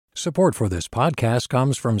Support for this podcast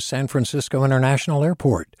comes from San Francisco International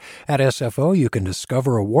Airport. At SFO, you can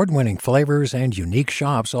discover award-winning flavors and unique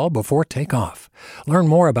shops all before takeoff. Learn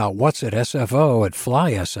more about what's at SFO at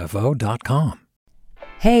flysfo.com.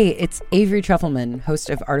 Hey, it's Avery Trufelman,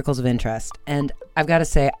 host of Articles of Interest, and I've got to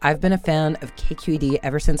say, I've been a fan of KQED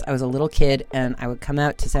ever since I was a little kid, and I would come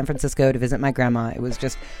out to San Francisco to visit my grandma. It was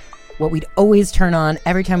just what we'd always turn on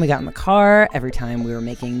every time we got in the car, every time we were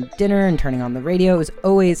making dinner and turning on the radio. It was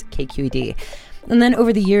always KQED. And then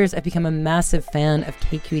over the years, I've become a massive fan of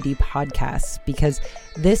KQED podcasts because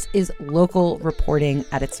this is local reporting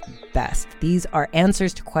at its best. These are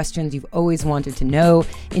answers to questions you've always wanted to know,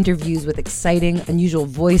 interviews with exciting, unusual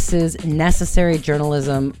voices, necessary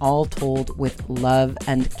journalism, all told with love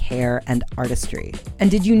and care and artistry. And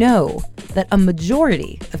did you know that a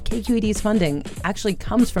majority of KQED's funding actually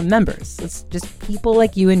comes from members? It's just people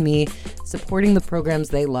like you and me supporting the programs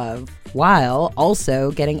they love, while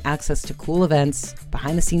also getting access to cool events,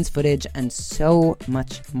 behind-the-scenes footage, and so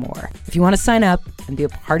much more. If you want to sign up and be a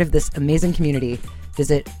part of this amazing community,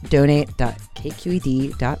 visit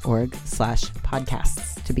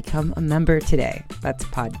donate.kqed.org/podcasts to become a member today. That's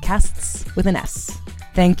podcasts with an S.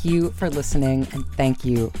 Thank you for listening, and thank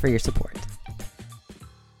you for your support.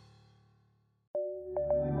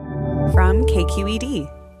 From KQED.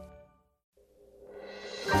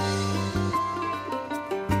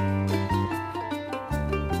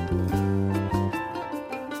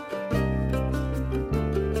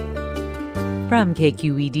 From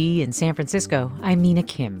KQED in San Francisco, I'm Mina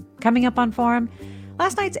Kim. Coming up on Forum,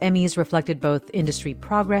 last night's Emmys reflected both industry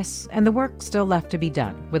progress and the work still left to be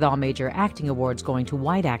done, with all major acting awards going to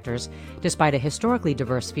white actors, despite a historically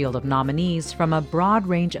diverse field of nominees from a broad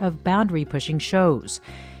range of boundary-pushing shows.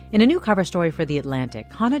 In a new cover story for The Atlantic,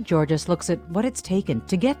 Hannah Giorgis looks at what it's taken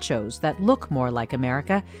to get shows that look more like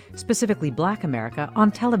America, specifically Black America,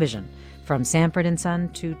 on television. From Sanford & Son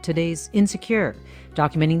to today's Insecure,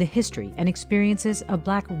 documenting the history and experiences of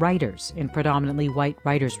Black writers in predominantly white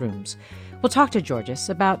writers' rooms. We'll talk to Giorgis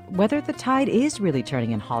about whether the tide is really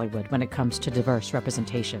turning in Hollywood when it comes to diverse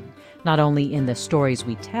representation, not only in the stories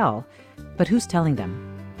we tell, but who's telling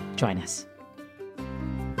them. Join us.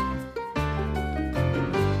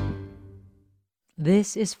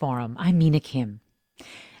 This is Forum. I'm Mina Kim.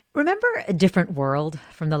 Remember A Different World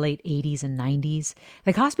from the late 80s and 90s?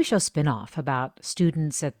 The Cosby Show spinoff about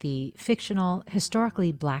students at the fictional,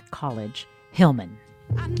 historically Black college, Hillman.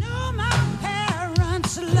 I know my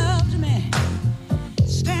parents loved me.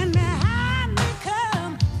 Stand behind me,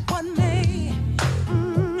 come what may.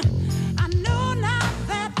 I know now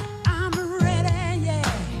that I'm ready, yeah.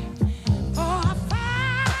 For I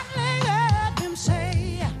finally heard them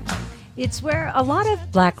say. It's where a lot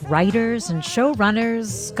of Black writers and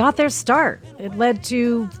showrunners got their start. It led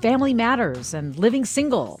to Family Matters and Living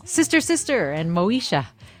Single, Sister Sister, and Moesha.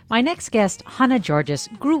 My next guest, Hannah Giorgis,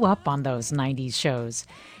 grew up on those 90s shows.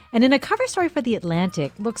 And in a cover story for The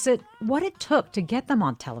Atlantic, looks at what it took to get them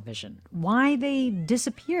on television, why they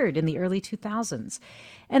disappeared in the early 2000s,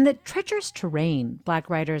 and the treacherous terrain Black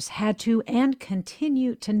writers had to and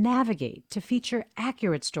continue to navigate to feature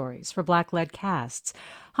accurate stories for Black-led casts.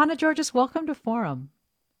 Hannah Giorgis, welcome to Forum.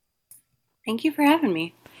 Thank you for having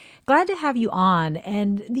me. Glad to have you on.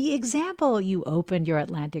 And the example you opened your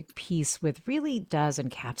Atlantic piece with really does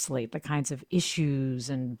encapsulate the kinds of issues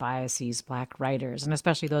and biases Black writers, and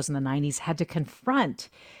especially those in the 90s, had to confront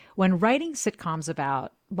when writing sitcoms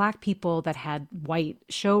about Black people that had white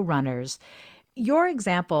showrunners. Your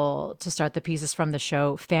example to start the piece is from the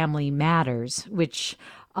show Family Matters, which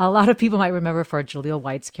a lot of people might remember for Jaleel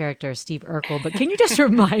White's character, Steve Urkel. But can you just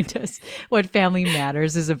remind us what Family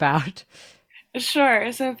Matters is about?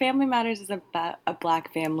 Sure. So Family Matters is about a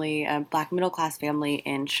Black family, a Black middle-class family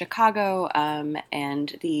in Chicago,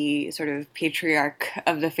 and the sort of patriarch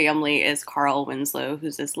of the family is Carl Winslow,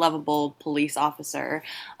 who's this lovable police officer,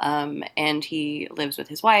 and he lives with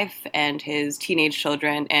his wife and his teenage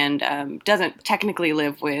children, and doesn't technically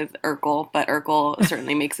live with Urkel, but Urkel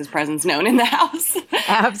certainly makes his presence known in the house.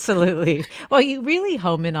 Absolutely. Well, you really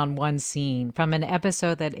home in on one scene from an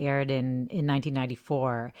episode that aired in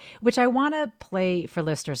 1994, which I want to play for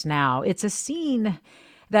listeners now. It's a scene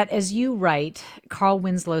that, as you write, Carl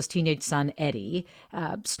Winslow's teenage son, Eddie,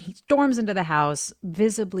 storms into the house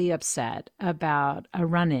visibly upset about a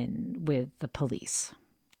run-in with the police.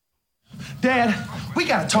 Dad, we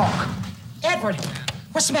gotta talk. Edward,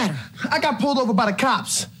 what's the matter? I got pulled over by the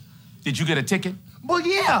cops. Did you get a ticket? Well,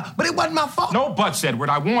 yeah, but it wasn't my fault. No buts,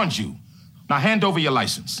 Edward. I warned you. Now hand over your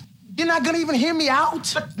license. You're not gonna even hear me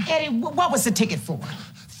out? But, Eddie, what was the ticket for?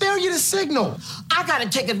 Failure to signal. I got a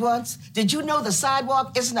ticket once. Did you know the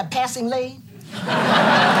sidewalk isn't a passing lane?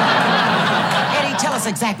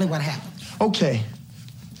 exactly what happened. Okay.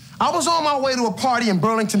 I was on my way to a party in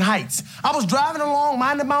Burlington Heights. I was driving along,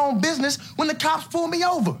 minding my own business, when the cops pulled me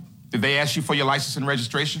over. Did they ask you for your license and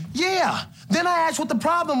registration? Yeah. Then I asked what the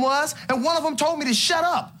problem was, and one of them told me to shut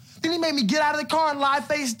up. Then he made me get out of the car and lie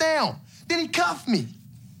face down. Then he cuffed me.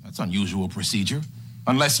 That's unusual procedure,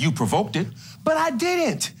 unless you provoked it. But I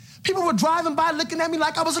didn't. People were driving by looking at me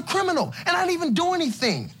like I was a criminal, and I didn't even do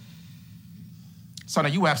anything. Son, are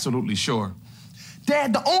you absolutely sure?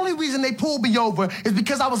 Dad, the only reason they pulled me over is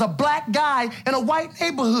because I was a black guy in a white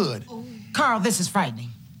neighborhood. Carl, this is frightening.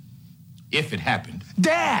 If it happened.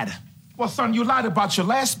 Dad! Well, son, you lied about your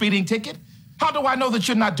last speeding ticket. How do I know that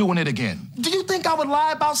you're not doing it again? Do you think I would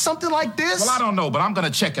lie about something like this? Well, I don't know, but I'm going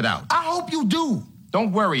to check it out. I hope you do.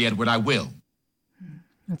 Don't worry, Edward, I will.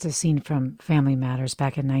 That's a scene from Family Matters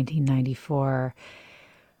back in 1994.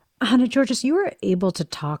 Hannah Giorgis, you were able to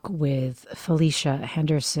talk with Felicia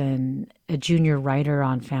Henderson, a junior writer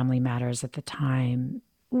on Family Matters at the time.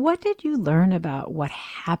 What did you learn about what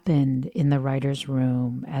happened in the writer's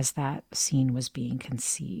room as that scene was being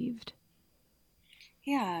conceived?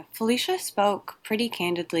 Yeah, Felicia spoke pretty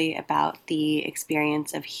candidly about the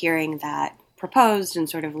experience of hearing that proposed and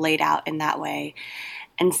sort of laid out in that way,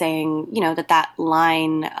 and saying, that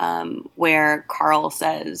line where Carl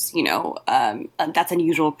says, that's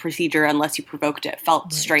unusual procedure unless you provoked it,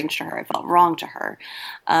 felt strange to her. It felt wrong to her.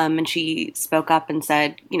 And she spoke up and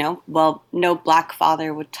said, well, no black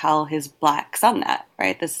father would tell his black son that,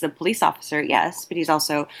 right? This is a police officer, yes, but he's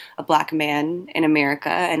also a black man in America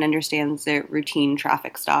and understands that routine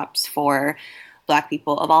traffic stops for black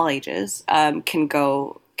people of all ages can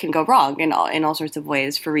go wrong in all sorts of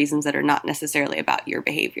ways for reasons that are not necessarily about your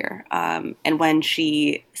behavior. And when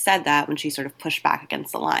she said that, when she sort of pushed back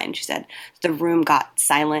against the line, she said the room got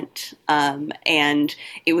silent, and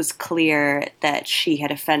it was clear that she had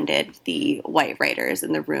offended the white writers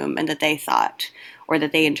in the room, and that they thought, or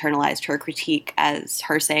that they internalized her critique as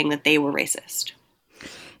her saying that they were racist.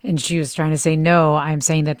 And she was trying to say, no, I'm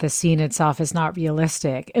saying that the scene itself is not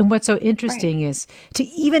realistic. And what's so interesting is to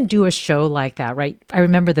even do a show like that, right? I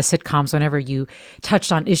remember the sitcoms, whenever you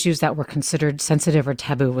touched on issues that were considered sensitive or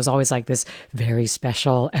taboo, was always like this very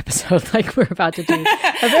special episode, like we're about to do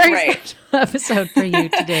a very special episode for you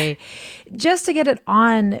today. Just to get it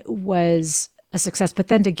on was a success, but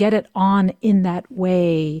then to get it on in that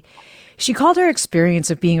way, she called her experience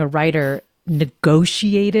of being a writer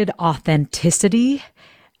negotiated authenticity.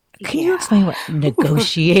 Can you explain what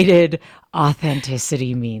negotiated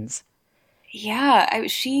authenticity means? Yeah,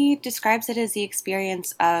 she describes it as the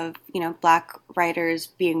experience of, black writers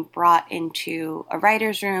being brought into a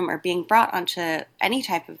writer's room or being brought onto any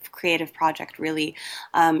type of creative project, really,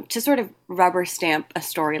 to sort of rubber stamp a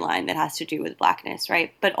storyline that has to do with blackness,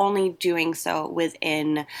 right? But only doing so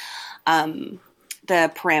within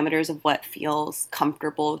the parameters of what feels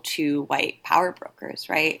comfortable to white power brokers,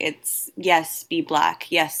 right? It's, yes, be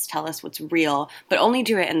black. Yes, tell us what's real, but only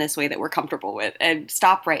do it in this way that we're comfortable with, and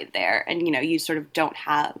stop right there. And, you sort of don't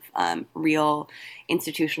have real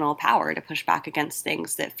institutional power to push back against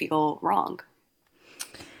things that feel wrong.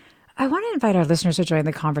 I want to invite our listeners to join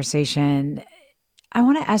the conversation. I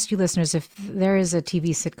want to ask you listeners if there is a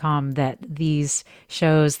TV sitcom that these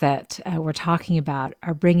shows that we're talking about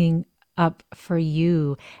are bringing up for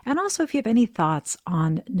you. And also if you have any thoughts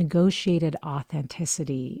on negotiated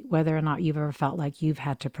authenticity, whether or not you've ever felt like you've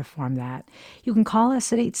had to perform that, you can call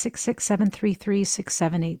us at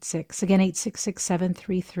 866-733-6786. Again,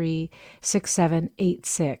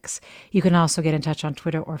 866-733-6786. You can also get in touch on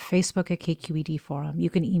Twitter or Facebook at KQED Forum. You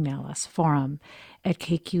can email us,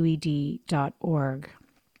 forum@kqed.org.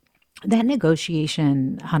 That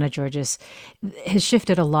negotiation, Hannah Giorgis, has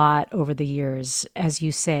shifted a lot over the years. As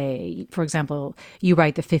you say, for example, you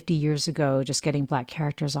write that 50 years ago, just getting black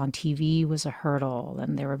characters on TV was a hurdle,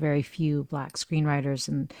 and there were very few black screenwriters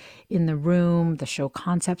in the room. The show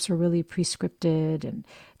concepts were really prescripted, and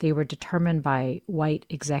they were determined by white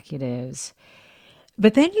executives.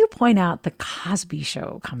 But then you point out the Cosby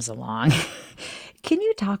Show comes along. Can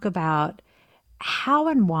you talk about how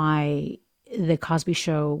and why the Cosby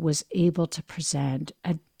Show was able to present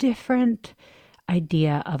a different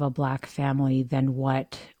idea of a black family than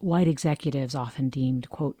what white executives often deemed,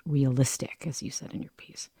 quote, realistic, as you said in your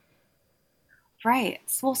piece? Right.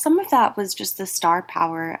 Well, some of that was just the star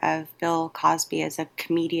power of Bill Cosby as a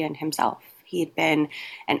comedian himself. He had been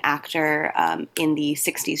an actor in the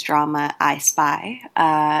 60s drama I Spy,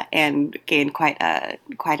 and gained quite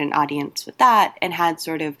an audience with that, and had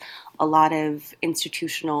sort of a lot of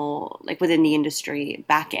institutional, like within the industry,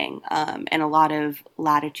 backing, and a lot of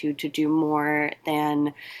latitude to do more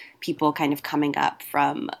than people kind of coming up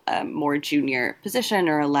from a more junior position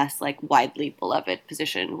or a less like widely beloved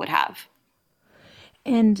position would have.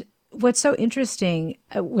 And what's so interesting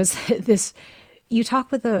was this, you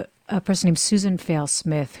talk with a person named Susan Fail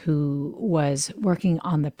Smith, who was working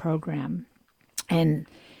on the program, and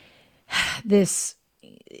this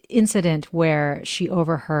incident where she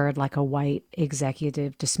overheard like a white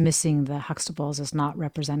executive dismissing the Huxtables as not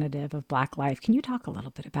representative of Black life. Can you talk a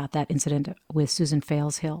little bit about that incident with Susan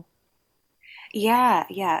Fails Hill? Yeah.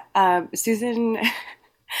 Susan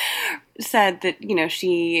said that,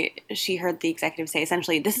 she heard the executive say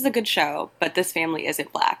essentially, this is a good show, but this family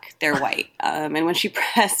isn't Black, they're white. And when she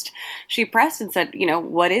pressed and said,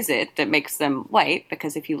 what is it that makes them white?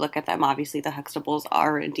 Because if you look at them, obviously the Huxtables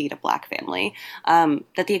are indeed a Black family.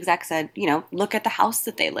 That the exec said, look at the house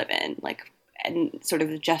that they live in, and sort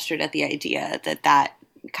of gestured at the idea that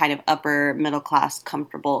kind of upper middle class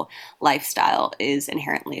comfortable lifestyle is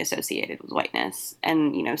inherently associated with whiteness.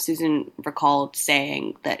 And Susan recalled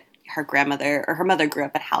saying that her mother grew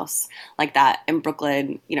up at a house like that in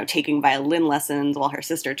Brooklyn, taking violin lessons while her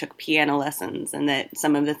sister took piano lessons, and that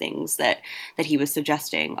some of the things that he was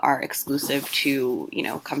suggesting are exclusive to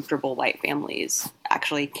comfortable white families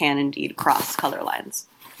actually can indeed cross color lines.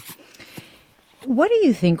 What do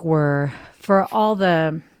you think were, for all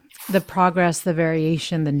the progress, the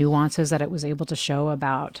variation, the nuances that it was able to show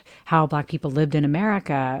about how Black people lived in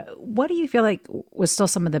America, what do you feel like was still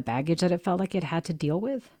some of the baggage that it felt like it had to deal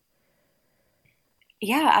with?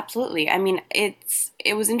 Yeah, absolutely. I mean, it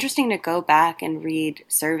was interesting to go back and read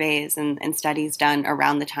surveys and studies done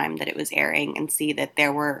around the time that it was airing and see that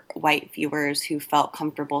there were white viewers who felt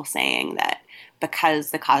comfortable saying that because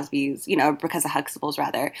the Cosbys, because the Huxtables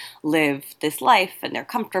rather, live this life and they're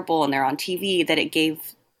comfortable and they're on TV, that it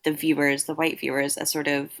gave the white viewers, a sort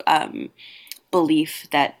of belief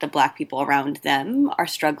that the Black people around them are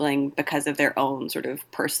struggling because of their own sort of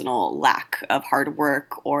personal lack of hard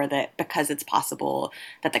work, or that because it's possible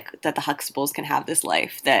that the Huxtables can have this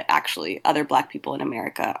life, that actually other Black people in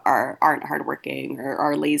America aren't hardworking or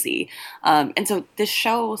are lazy. And so this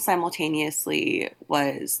show simultaneously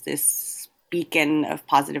was this beacon of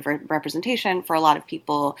positive representation for a lot of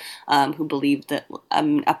people who believed that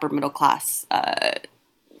upper middle class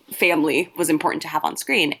family was important to have on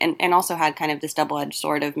screen, and also had kind of this double-edged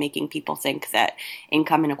sword of making people think that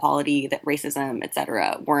income inequality, that racism, et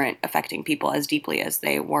cetera, weren't affecting people as deeply as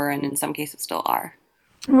they were, and in some cases still are.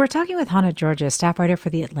 We're talking with Hannah Giorgis, staff writer for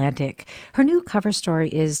The Atlantic. Her new cover story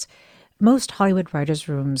is Most Hollywood Writers'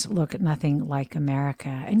 Rooms Look Nothing Like America.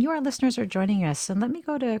 And you, our listeners, are joining us. And let me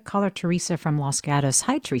go to caller Teresa from Los Gatos.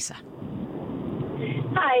 Hi, Teresa.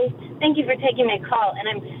 Hi, thank you for taking my call, and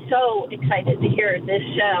I'm so excited to hear this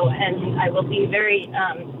show, and I will be very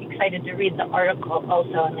excited to read the article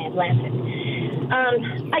also in The Atlantic.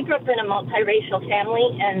 I grew up in a multiracial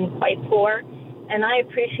family and quite poor, and I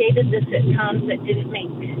appreciated the sitcoms that didn't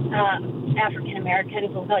make African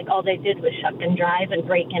Americans look like all they did was shuck and drive and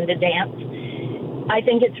break into dance. I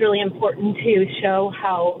think it's really important to show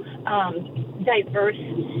how diverse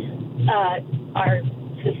our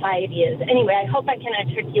society is. Anyway, I hope I can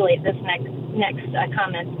articulate this next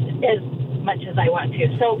comment as much as I want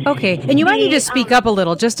to. So, okay, and you might need to speak up a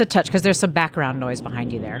little, just a touch, because there's some background noise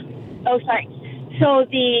behind you there. Oh, sorry. So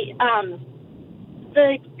the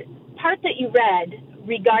part that you read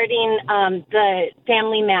regarding the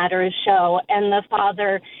Family Matters show and the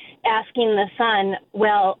father asking the son,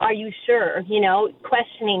 well, are you sure,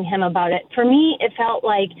 questioning him about it. For me, it felt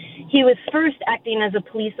like he was first acting as a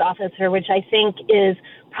police officer, which I think is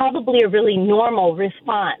probably a really normal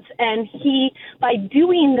response. And by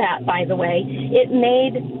doing that, by the way, it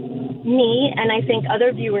made me, and I think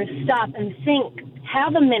other viewers, stop and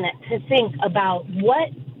have a minute to think about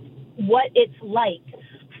what it's like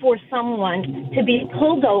for someone to be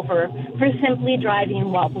pulled over for simply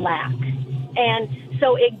driving while Black. And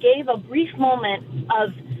so it gave a brief moment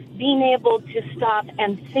of being able to stop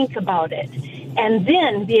and think about it, and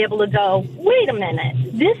then be able to go, wait a minute,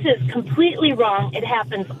 this is completely wrong. It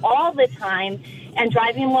happens all the time, and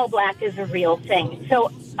driving while Black is a real thing.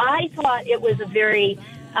 So I thought it was a very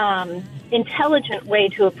intelligent way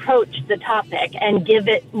to approach the topic and give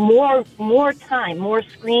it more time, more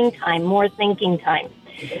screen time, more thinking time.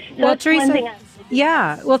 So well, Teresa,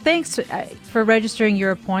 yeah. Well, thanks for registering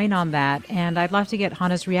your point on that. And I'd love to get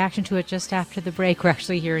Hannah's reaction to it just after the break. We're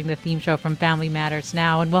actually hearing the theme show from Family Matters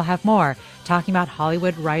now, and we'll have more talking about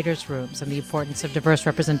Hollywood writers' rooms and the importance of diverse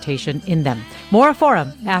representation in them. More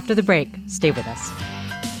Forum after the break. Stay with us.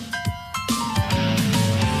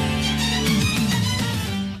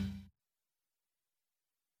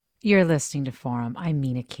 You're listening to Forum. I'm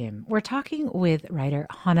Mina Kim. We're talking with writer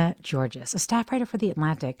Hannah Giorgis, a staff writer for The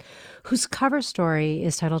Atlantic, whose cover story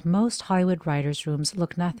is titled Most Hollywood Writers' Rooms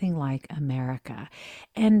Look Nothing Like America.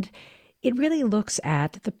 And it really looks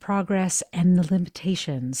at the progress and the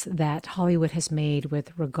limitations that Hollywood has made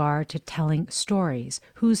with regard to telling stories,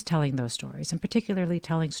 who's telling those stories, and particularly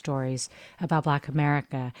telling stories about Black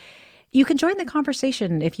America. You can join the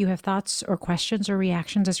conversation if you have thoughts or questions or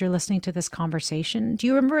reactions as you're listening to this conversation. Do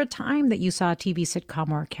you remember a time that you saw a TV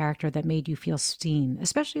sitcom or a character that made you feel seen,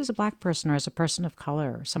 especially as a Black person or as a person of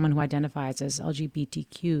color, or someone who identifies as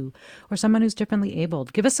LGBTQ, or someone who's differently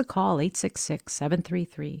abled? Give us a call,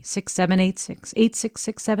 866-733-6786,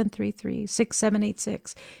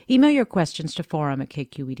 866-733-6786. Email your questions to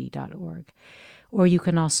forum@kqed.org. Or you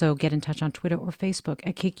can also get in touch on Twitter or Facebook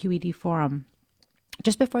at KQED Forum.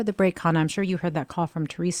 Just before the break, Hannah, I'm sure you heard that call from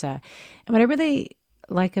Teresa. And what I really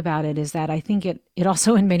like about it is that I think it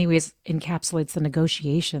also in many ways encapsulates the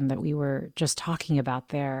negotiation that we were just talking about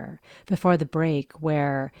there before the break,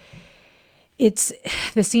 where it's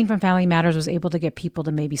the scene from Family Matters was able to get people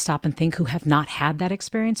to maybe stop and think who have not had that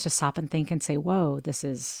experience, to stop and think and say, whoa, this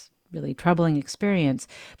is really troubling experience.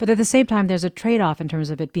 But at the same time, there's a trade-off in terms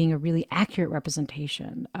of it being a really accurate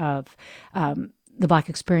representation of the Black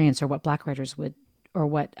experience, or what Black writers would, or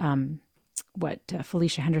what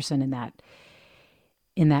Felicia Henderson in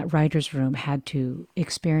that writer's room had to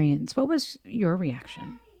experience. What was your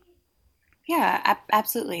reaction? Yeah,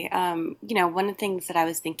 absolutely. One of the things that I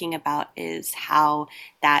was thinking about is how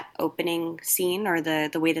that opening scene, or the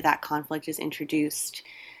way that conflict is introduced,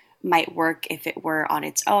 might work if it were on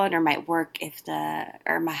its own, or might work how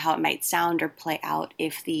it might sound or play out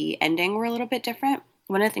if the ending were a little bit different.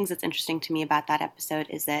 One of the things that's interesting to me about that episode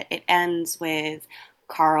is that it ends with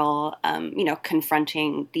Carl,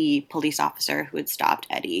 confronting the police officer who had stopped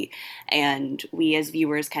Eddie. And we as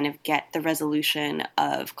viewers kind of get the resolution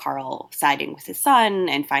of Carl siding with his son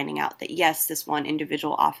and finding out that, yes, this one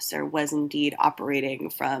individual officer was indeed operating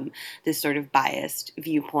from this sort of biased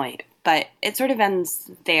viewpoint. But it sort of ends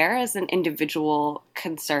there as an individual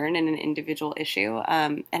concern and an individual issue.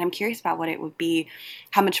 And I'm curious about what it would be,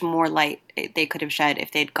 how much more light they could have shed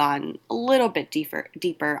if they'd gone a little bit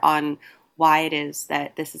deeper on why it is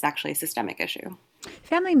that this is actually a systemic issue.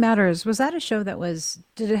 Family Matters, was that a show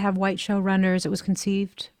did it have white showrunners? It was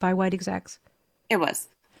conceived by white execs? It was.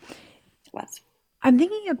 I'm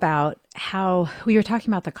thinking about how we were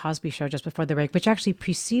talking about The Cosby Show just before the break, which actually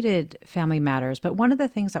preceded Family Matters. But one of the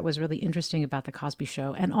things that was really interesting about The Cosby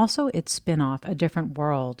Show, and also its spinoff, A Different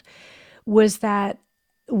World, was that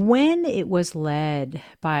when it was led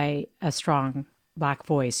by a strong Black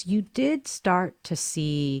voice, you did start to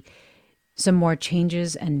see some more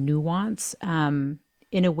changes and nuance in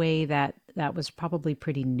a way that was probably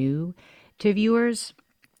pretty new to viewers.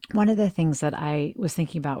 One of the things that I was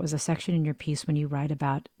thinking about was a section in your piece when you write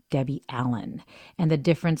about Debbie Allen and the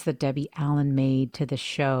difference that Debbie Allen made to the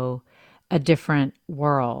show A Different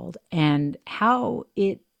World, and how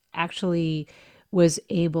it actually was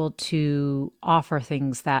able to offer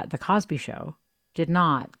things that The Cosby Show did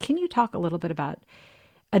not. Can you talk a little bit about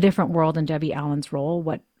A Different World and Debbie Allen's role,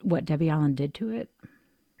 what Debbie Allen did to it?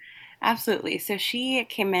 Absolutely. So she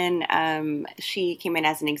came in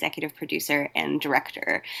as an executive producer and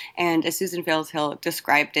director. And as Susan Fields Hill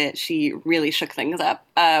described it, she really shook things up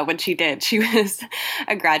when she did. She was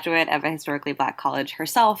a graduate of a historically Black college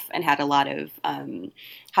herself and had a lot of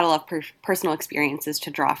personal experiences to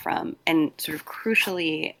draw from, and sort of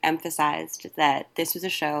crucially emphasized that this was a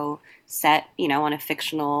show set, on a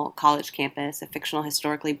fictional college campus, a fictional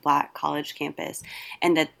historically Black college campus,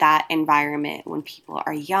 and that environment, when people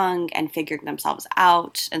are young and figuring themselves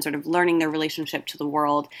out and sort of learning their relationship to the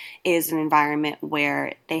world, is an environment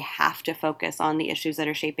where they have to focus on the issues that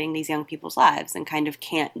are shaping these young people's lives, and kind of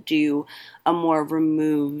can't do a more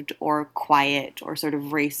removed or quiet or sort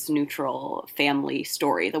of race-neutral family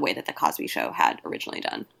story the way that The Cosby Show had originally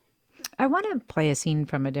done. I want to play a scene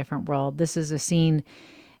from A Different World. This is a scene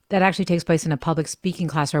that actually takes place in a public speaking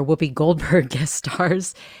class where Whoopi Goldberg guest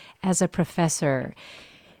stars as a professor.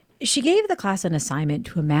 She gave the class an assignment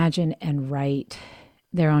to imagine and write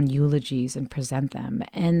their own eulogies and present them.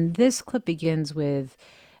 And this clip begins with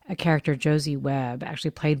a character, Josie Webb,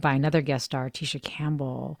 actually played by another guest star, Tisha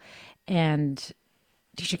Campbell. And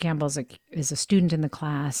Tisha Campbell is a student in the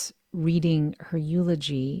class reading her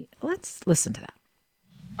eulogy. Let's listen to that.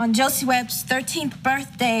 On Josie Webb's 13th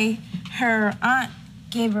birthday, her aunt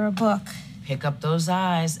gave her a book. Pick up those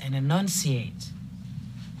eyes and enunciate.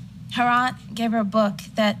 Her aunt gave her a book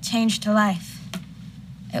that changed her life.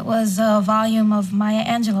 It was a volume of Maya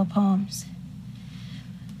Angelou poems.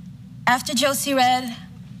 After Josie read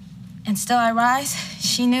And Still I Rise,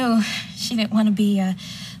 she knew she didn't want to be a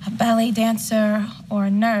ballet dancer or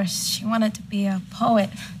a nurse. She wanted to be a poet.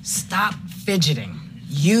 Stop fidgeting.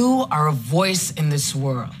 You are a voice in this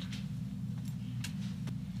world.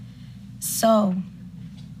 So,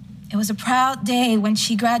 it was a proud day when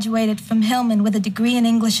she graduated from Hillman with a degree in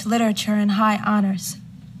English literature and high honors.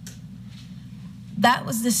 That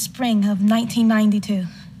was the spring of 1992.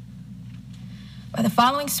 By the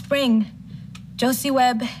following spring, Josie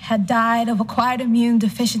Webb had died of acquired immune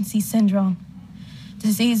deficiency syndrome,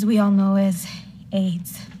 disease we all know as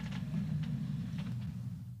AIDS.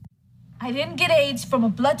 I didn't get AIDS from a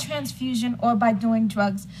blood transfusion or by doing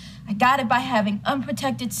drugs. I got it by having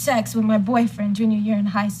unprotected sex with my boyfriend junior year in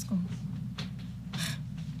high school.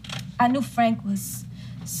 I knew Frank was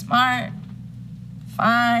smart,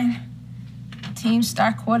 fine, team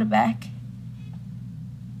star quarterback.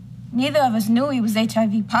 Neither of us knew he was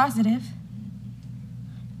HIV positive.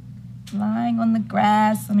 Lying on the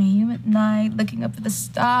grass on a humid night, looking up at the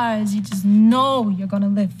stars, you just know you're gonna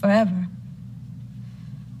live forever.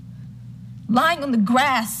 Lying on the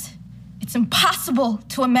grass, it's impossible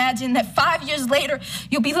to imagine that 5 years later,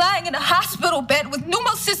 you'll be lying in a hospital bed with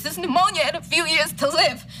pneumocystis pneumonia and a few years to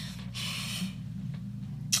live.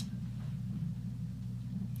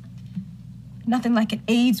 Nothing like an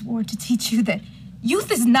AIDS ward to teach you that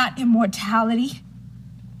youth is not immortality.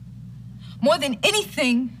 More than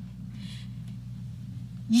anything,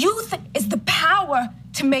 youth is the power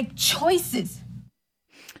to make choices.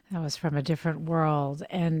 That was from a different world.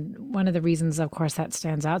 And one of the reasons, of course, that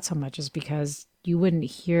stands out so much is because you wouldn't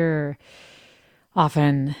hear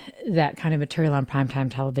often that kind of material on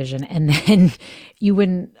primetime television. And then you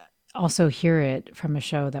wouldn't also hear it from a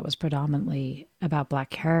show that was predominantly about Black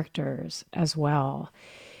characters as well.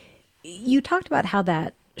 You talked about how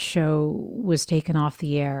that show was taken off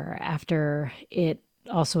the air after it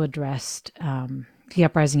also addressed the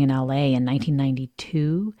uprising in LA in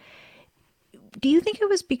 1992. Do you think it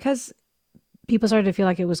was because people started to feel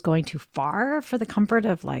like it was going too far for the comfort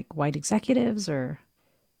of like white executives or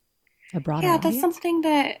a broader audience? That's something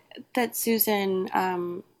that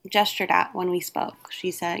Susan gestured at when we spoke.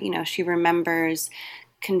 She said, she remembers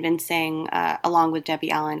convincing, along with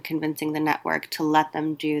Debbie Allen, convincing the network to let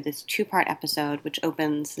them do this 2-part episode, which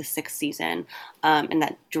opens the 6th season, and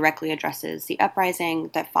that directly addresses the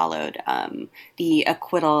uprising that followed the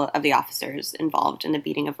acquittal of the officers involved in the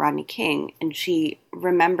beating of Rodney King. And she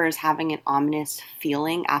remembers having an ominous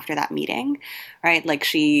feeling after that meeting, right? Like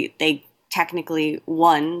they technically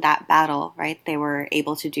won that battle, right? They were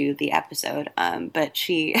able to do the episode. But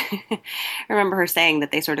she, I remember her saying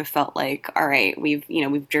that they sort of felt like, all right, we've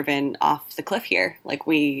driven off the cliff here. Like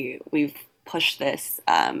we've pushed this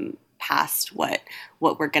past what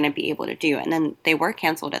we're going to be able to do. And then they were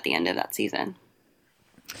canceled at the end of that season.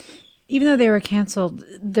 Even though they were canceled,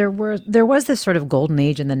 there was this sort of golden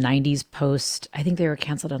age in the 90s post. I think they were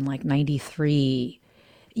canceled in like 93.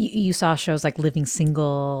 You saw shows like Living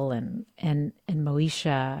Single and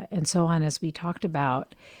Moesha and so on, as we talked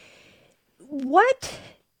about. What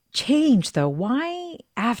changed, though? Why,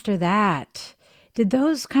 after that, did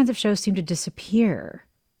those kinds of shows seem to disappear?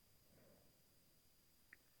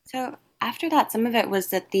 So after that, some of it was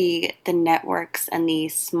that the networks and the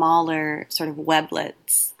smaller sort of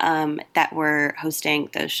weblets that were hosting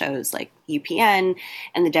those shows like UPN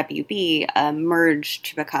and the WB merged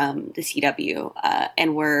to become the CW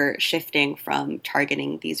and were shifting from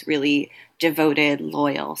targeting these really devoted,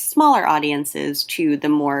 loyal, smaller audiences to the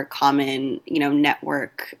more common,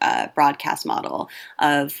 network broadcast model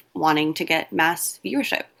of wanting to get mass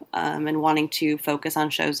viewership and wanting to focus on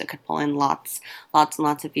shows that could pull in lots and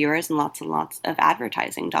lots of viewers and lots of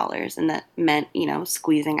advertising dollars. And that meant,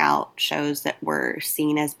 squeezing out shows that were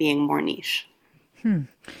seen as being more niche.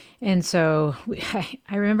 And so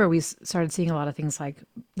I remember we started seeing a lot of things like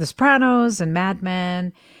The Sopranos and Mad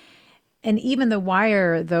Men, and even The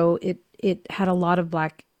Wire, though it had a lot of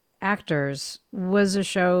Black actors, was a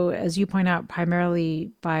show, as you point out,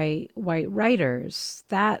 primarily by white writers.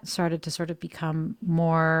 That started to sort of become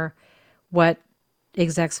more what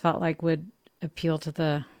execs felt like would appeal to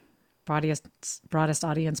the broadest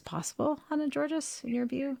audience possible. Hannah Giorgis, in your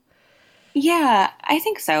view? Yeah, I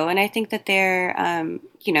think so. And I think that they're,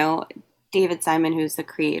 David Simon, who's the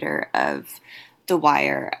creator of The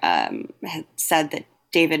Wire, had said that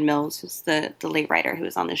David Mills, who's the late writer who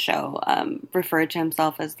was on the show, referred to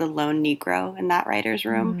himself as the lone Negro in that writer's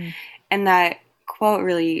room. And that quote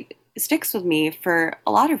really sticks with me for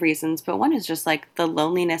a lot of reasons. But one is just like the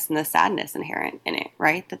loneliness and the sadness inherent in it,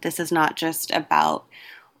 right? That this is not just about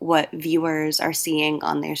what viewers are seeing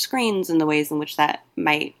on their screens and the ways in which that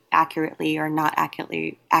might accurately or not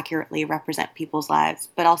accurately represent people's lives,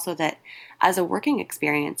 but also that as a working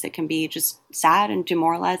experience, it can be just sad and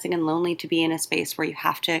demoralizing and lonely to be in a space where you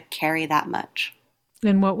have to carry that much.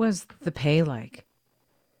 And what was the pay like?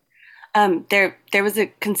 There was a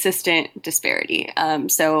consistent disparity.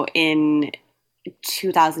 So in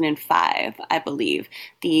 2005, I believe,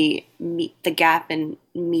 the gap in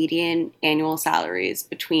median annual salaries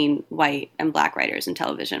between white and Black writers in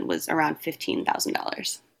television was around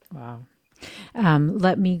 $15,000. Wow.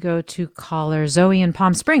 Let me go to caller Zoe in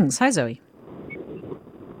Palm Springs. Hi, Zoe.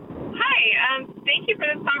 Hi. Thank you for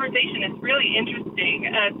this conversation. It's really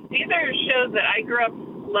interesting. These are shows that I grew up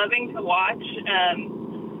loving to watch.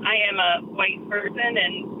 I am a white person,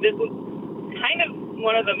 and this was kind of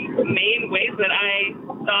one of the main ways that I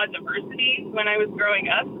saw diversity when I was growing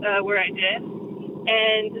up, where I did.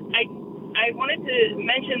 And I wanted to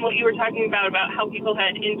mention what you were talking about how people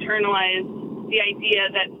had internalized the idea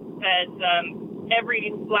that every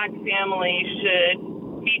Black family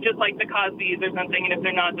should be just like the Cosbys or something, and if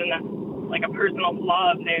they're not, then that's like a personal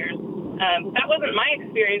flaw of theirs. That wasn't my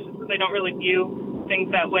experience, just because I don't really view things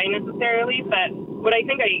that way necessarily. But what I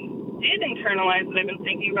think I did internalize that I've been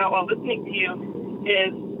thinking about while listening to you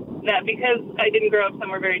is that because I didn't grow up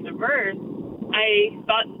somewhere very diverse, I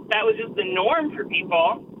thought that was just the norm for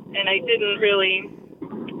people, and I didn't really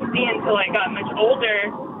see until I got much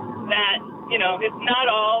older that, it's not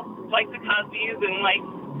all like the Cosbys and like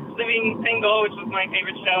Living Single, which was my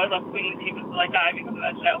favorite show. I love Queen Tea until I die because of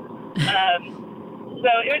that show. So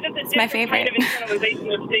it was just a different kind of internalization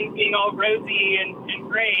of things being all rosy and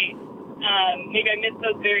great. Maybe I missed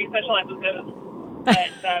those very special episodes.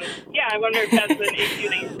 But, I wonder if that's an issue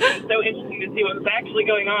that it's so interesting to see what's actually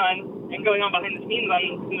going on and going on behind the scenes on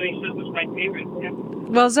some of these shows, which are my favorites. Yeah.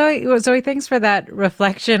 Well, Zoe, thanks for that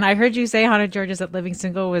reflection. I heard you say, Hannah Giorgis, that Living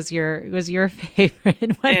Single was your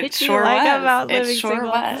favorite. What did you like about Living Single?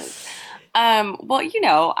 Was.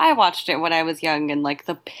 I watched it when I was young, and like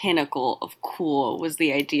the pinnacle of cool was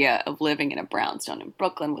the idea of living in a brownstone in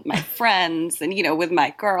Brooklyn with my friends and, with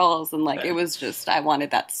my girls. And like, it was just, I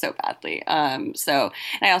wanted that so badly. And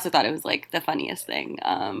I also thought it was like the funniest thing.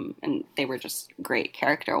 And they were just great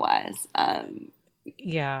character wise.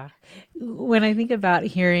 Yeah. When I think about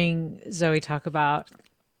hearing Zoe talk about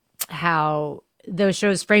how those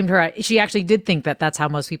shows framed her, she actually did think that that's how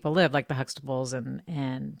most people live, like the Huxtables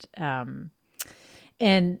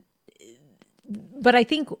but I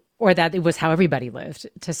think, or that it was how everybody lived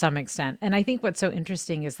to some extent. And I think what's so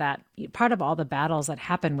interesting is that part of all the battles that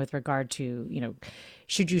happen with regard to,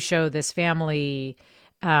 should you show this family,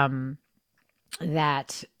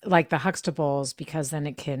 that like the Huxtables, because then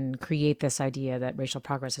it can create this idea that racial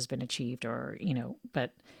progress has been achieved, or,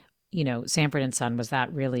 but Sanford and Son, was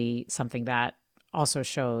that really something that also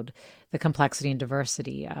showed the complexity and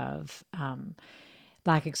diversity of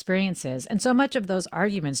Black experiences. And so much of those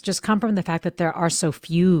arguments just come from the fact that there are so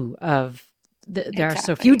few there are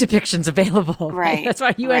so few depictions available. Right? That's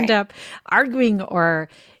why you end up arguing or,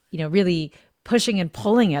 really pushing and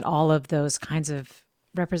pulling at all of those kinds of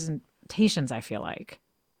representations, I feel like.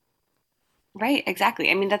 Right,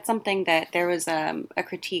 exactly. I mean, that's something that there was a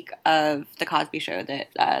critique of The Cosby Show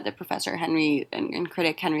that the professor Henry and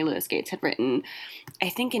critic Henry Louis Gates had written, I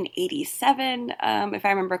think in 87, if I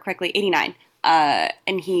remember correctly, 89.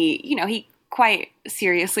 And he quite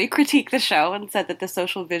seriously critiqued the show and said that the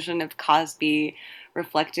social vision of Cosby,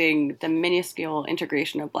 reflecting the minuscule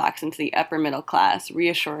integration of Blacks into the upper middle class,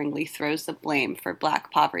 reassuringly throws the blame for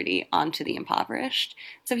Black poverty onto the impoverished.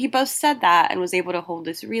 So he both said that and was able to hold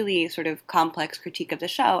this really sort of complex critique of the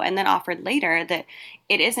show, and then offered later that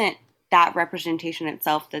it isn't that representation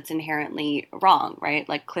itself that's inherently wrong, right?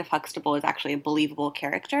 Like Cliff Huxtable is actually a believable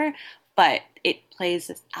character, but it plays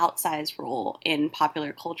this outsized role in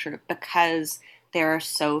popular culture because there are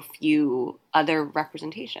so few other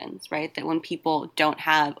representations, right? That when people don't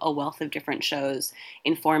have a wealth of different shows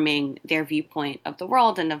informing their viewpoint of the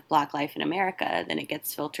world and of Black life in America, then it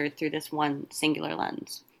gets filtered through this one singular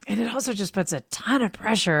lens. And it also just puts a ton of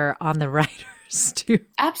pressure on the writers, too.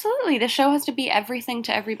 Absolutely. The show has to be everything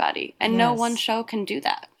to everybody, and no one show can do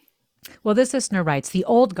that. Well, this listener writes, The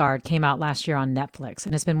Old Guard came out last year on Netflix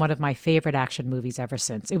and has been one of my favorite action movies ever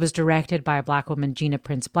since. It was directed by a Black woman, Gina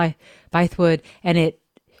Prince Bythewood, and it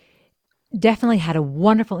definitely had a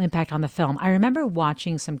wonderful impact on the film. I remember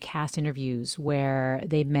watching some cast interviews where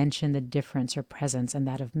they mentioned the difference or presence and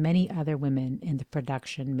that of many other women in the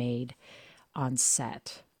production made on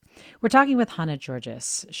set. We're talking with Hannah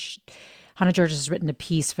Giorgis. Hannah Giorgis has written a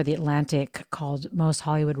piece for The Atlantic called Most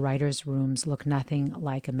Hollywood Writers' Rooms Look Nothing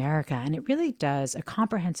Like America. And it really does a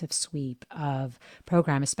comprehensive sweep of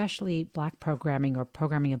program, especially Black programming or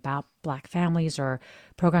programming about Black families or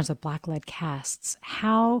programs with Black-led casts,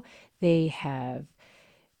 how they have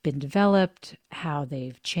been developed, how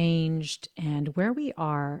they've changed, and where we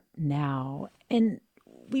are now. And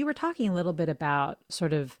we were talking a little bit about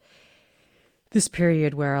sort of this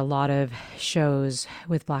period where a lot of shows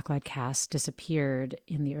with Black-led casts disappeared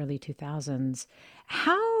in the early 2000s.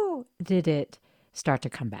 How did it start to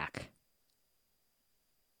come back?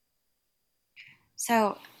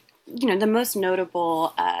 So, the most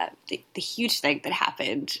notable, the huge thing that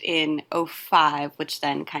happened in '05, which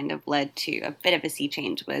then kind of led to a bit of a sea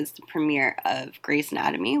change, was the premiere of Grey's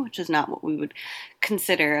Anatomy, which is not what we would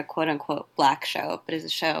consider a quote-unquote Black show, but is a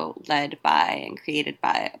show led by and created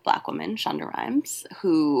by a Black woman, Shonda Rhimes,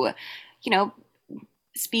 who,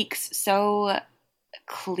 speaks so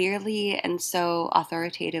clearly and so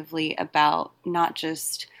authoritatively about not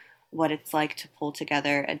just what it's like to pull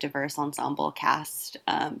together a diverse ensemble cast,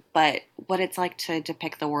 but what it's like to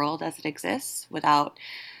depict the world as it exists without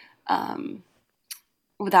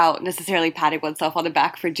necessarily patting oneself on the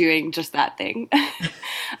back for doing just that thing.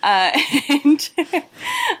 And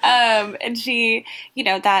she,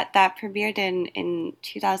 that premiered in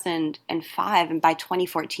 2005, and by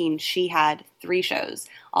 2014 she had 3 shows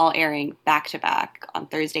all airing back to back on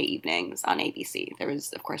Thursday evenings on ABC. There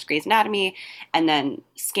was, of course, Grey's Anatomy, and then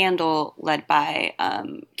Scandal, led by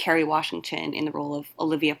Kerry Washington in the role of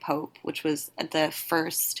Olivia Pope, which was the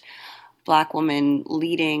first Black woman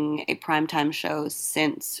leading a primetime show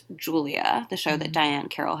since Julia, the show that Diane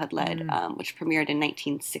Carroll had led, which premiered in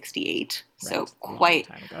 1968. Right. So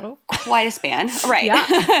quite a span. Right.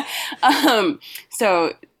 Yeah.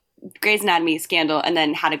 So Grey's Anatomy, Scandal, and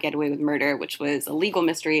then How to Get Away with Murder, which was a legal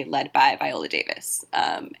mystery led by Viola Davis.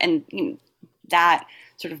 And that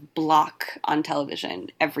sort of block on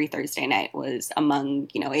television every Thursday night was among,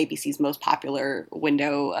 ABC's most popular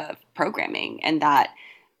window of programming, and that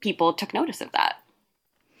people took notice of that.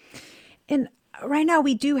 And right now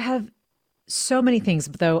we do have so many things,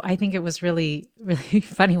 though I think it was really, really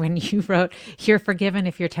funny when you wrote, "You're forgiven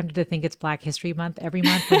if you're tempted to think it's Black History Month every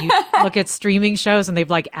month," when you look at streaming shows and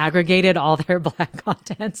they've aggregated all their Black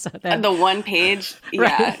content. So that the one page,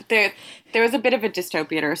 right. Yeah, there was a bit of a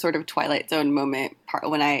dystopian or sort of Twilight Zone moment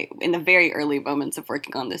when in the very early moments of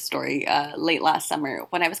working on this story, late last summer,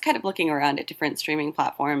 when I was kind of looking around at different streaming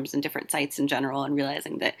platforms and different sites in general and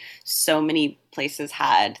realizing that so many places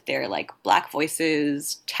had their Black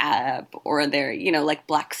Voices tab or their,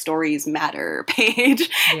 Black Stories Matter page.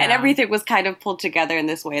 Yeah. And everything was kind of pulled together in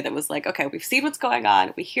this way that was okay, we've seen what's going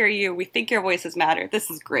on. We hear you. We think your voices matter. This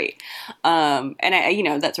is great. And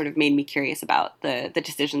I, that sort of made me curious about the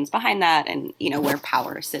decisions behind that and, where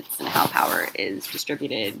power sits and how power is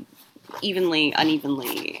distributed evenly,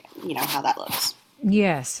 unevenly, how that looks.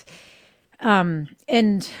 Yes.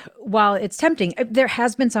 And while it's tempting, there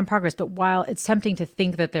has been some progress, but while it's tempting to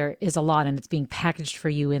think that there is a lot and it's being packaged for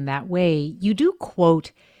you in that way, you do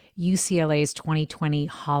quote UCLA's 2020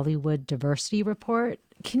 Hollywood Diversity Report.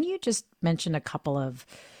 Can you just mention a couple of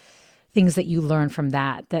things that you learned from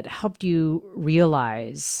that helped you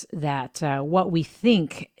realize that what we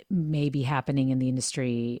think may be happening in the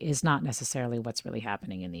industry is not necessarily what's really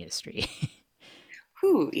happening in the industry?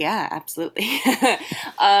 Ooh, yeah, absolutely.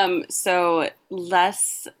 So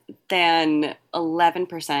less than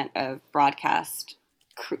 11% of broadcast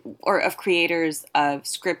or of creators of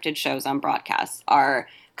scripted shows on broadcast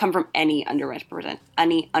come from any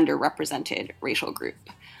underrepresented racial group.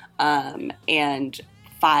 And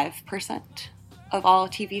 5% of all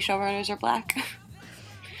TV showrunners are Black.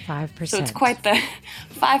 5%. So it's quite the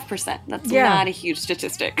 5%. That's not a huge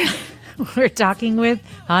statistic. We're talking with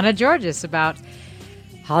Hannah Giorgis about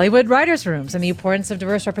Hollywood writers' rooms and the importance of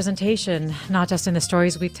diverse representation, not just in the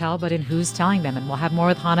stories we tell, but in who's telling them. And we'll have more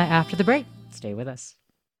with Hannah after the break. Stay with us.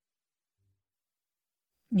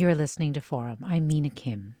 You're listening to Forum. I'm Mina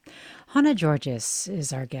Kim. Hannah Giorgis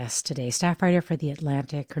is our guest today, staff writer for The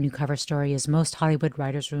Atlantic. Her new cover story is Most Hollywood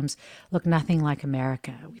Writers' Rooms Look Nothing Like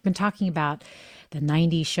America. We've been talking about the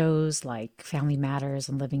 90s shows like Family Matters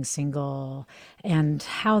and Living Single, and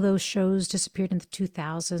how those shows disappeared in the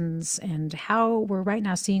 2000s, and how we're right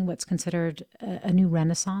now seeing what's considered a new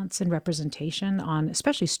renaissance in representation on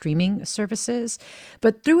especially streaming services.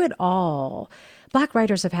 But through it all, Black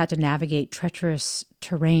writers have had to navigate treacherous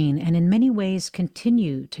terrain and in many ways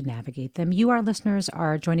continue to navigate them. You, our listeners,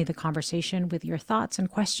 are joining the conversation with your thoughts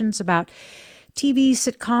and questions about TV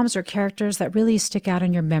sitcoms or characters that really stick out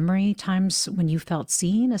in your memory, times when you felt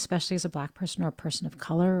seen, especially as a Black person or a person of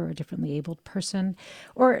color or a differently abled person,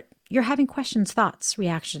 or you're having questions, thoughts,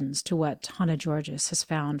 reactions to what Hannah Giorgis has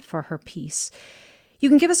found for her piece. You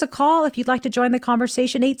can give us a call if you'd like to join the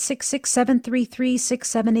conversation,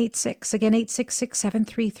 866-733-6786. Again,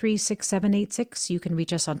 866-733-6786. You can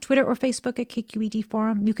reach us on Twitter or Facebook at KQED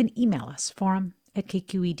Forum. You can email us,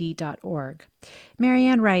 forum@kqed.org.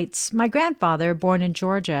 Marianne writes, my grandfather, born in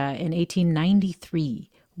Georgia in 1893,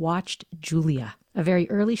 watched Julia, a very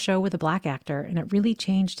early show with a Black actor, and it really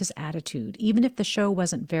changed his attitude, even if the show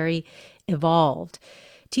wasn't very evolved.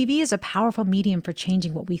 TV is a powerful medium for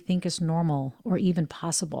changing what we think is normal or even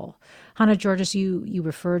possible. Hannah Giorgis, you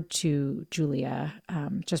referred to Julia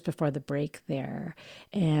just before the break there,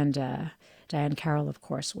 and Diane Carroll, of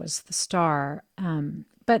course, was the star.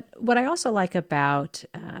 But what I also like about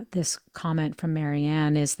this comment from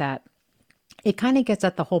Marianne is that it kind of gets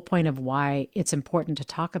at the whole point of why it's important to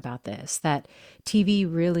talk about this, that TV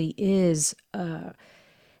really is,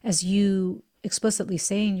 as you explicitly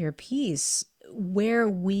say in your piece, where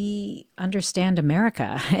we understand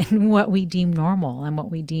America and what we deem normal and what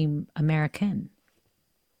we deem American.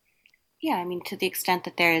 Yeah, I mean, to the extent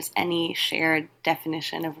that there is any shared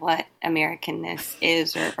definition of what Americanness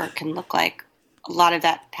is or can look like, a lot of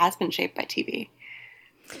that has been shaped by TV.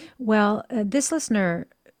 Well, this listener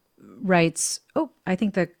writes, I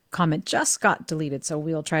think the comment just got deleted, so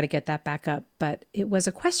we'll try to get that back up. But it was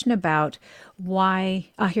a question about why,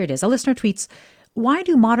 here it is. A listener tweets, why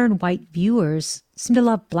do modern white viewers seem to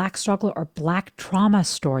love Black struggle or Black trauma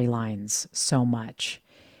storylines so much?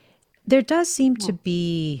 There does seem to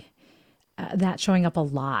be that showing up a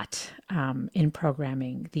lot in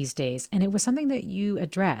programming these days. And it was something that you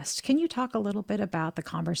addressed. Can you talk a little bit about the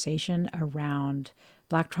conversation around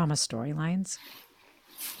Black trauma storylines?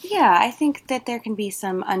 Yeah, I think that there can be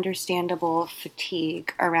some understandable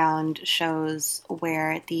fatigue around shows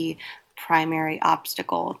where the primary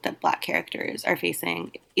obstacle that Black characters are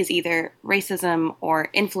facing is either racism or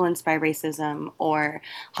influenced by racism or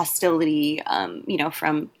hostility,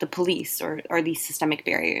 from the police or these systemic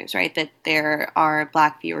barriers, right? That there are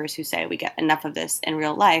Black viewers who say we get enough of this in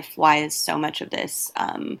real life. Why is so much of this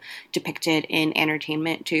depicted in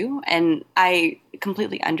entertainment too? And I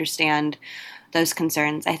completely understand those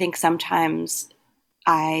concerns. I think sometimes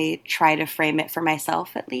I try to frame it for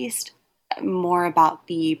myself, at least, more about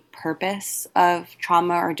the purpose of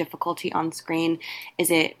trauma or difficulty on screen. Is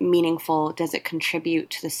it meaningful? Does it contribute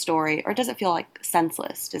to the story? Or does it feel like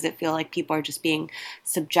senseless? Does it feel like people are just being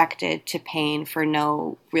subjected to pain for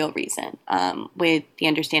no real reason? With the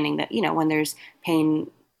understanding that, when there's pain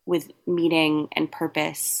with meaning and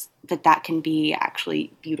purpose, that can be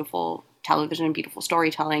actually beautiful television and beautiful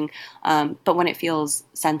storytelling. But when it feels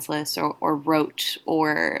senseless or rote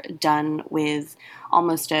or done with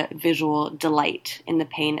almost a visual delight in the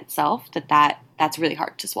pain itself, that's really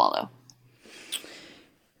hard to swallow.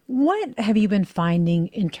 What have you been finding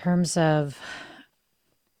in terms of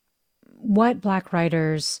what Black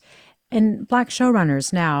writers and Black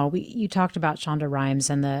showrunners now? You talked about Shonda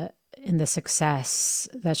Rhimes and the success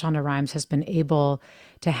that Shonda Rhimes has been able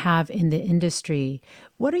to have in the industry.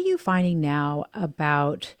 What are you finding now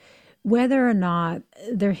about whether or not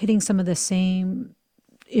they're hitting some of the same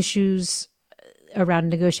issues around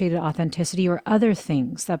negotiated authenticity or other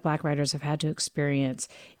things that Black writers have had to experience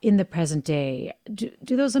in the present day? Do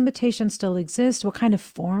those limitations still exist? What kind of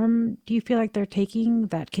form do you feel like they're taking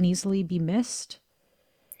that can easily be missed?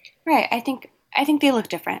 Right. I think they look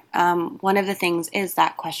different. One of the things is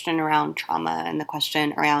that question around trauma and the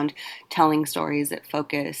question around telling stories that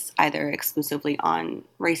focus either exclusively on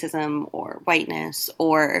racism or whiteness,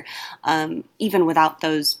 or even without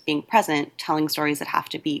those being present, telling stories that have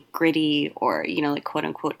to be gritty or, like quote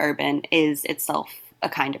unquote urban is itself a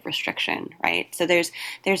kind of restriction, right? So there's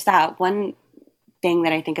that one thing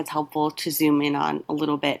that I think it's helpful to zoom in on a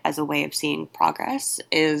little bit as a way of seeing progress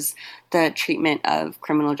is the treatment of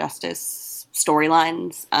criminal justice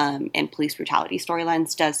storylines and police brutality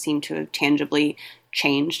storylines does seem to have tangibly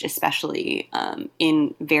changed, especially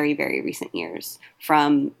in very, very recent years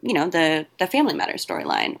from, the Family Matters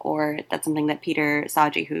storyline, or that's something that Peter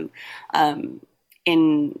Saji, who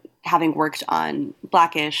in having worked on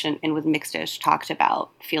Blackish and with Mixedish, talked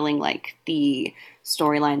about feeling like the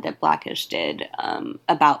storyline that Blackish did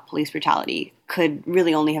about police brutality could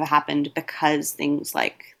really only have happened because things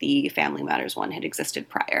like the Family Matters one had existed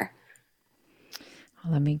prior.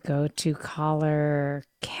 Let me go to caller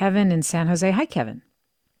Kevin in San Jose. Hi, Kevin.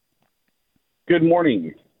 Good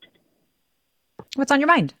morning. What's on your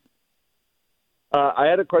mind? I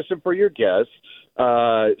had a question for your guest.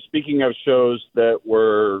 Speaking of shows that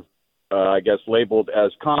were, I guess, labeled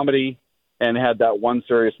as comedy and had that one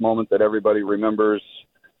serious moment that everybody remembers,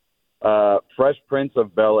 Fresh Prince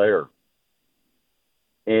of Bel-Air.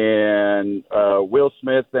 And Will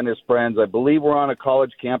Smith and his friends, I believe, were on a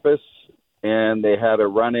college campus, and they had a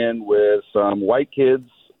run-in with some white kids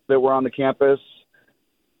that were on the campus,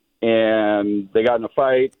 and they got in a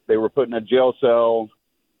fight. They were put in a jail cell,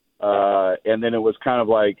 and then it was kind of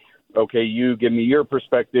like, okay, you give me your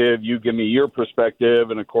perspective, you give me your perspective,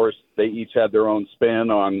 and of course they each had their own spin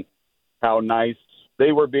on how nice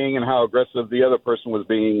they were being and how aggressive the other person was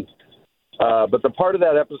being. But the part of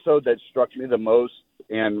that episode that struck me the most,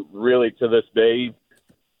 and really to this day,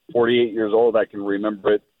 48 years old, I can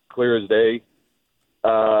remember it clear as day.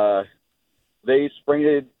 They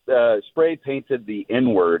spray painted the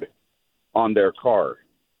N-word on their car.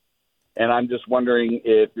 And I'm just wondering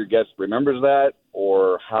if your guest remembers that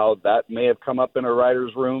or how that may have come up in a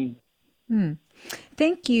writer's room.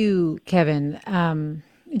 Thank you, Kevin.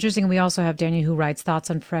 Interesting. We also have Daniel, who writes thoughts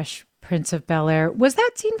on Fresh Prince of Bel-Air. Was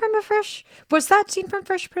that scene from Fresh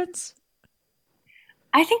Prince?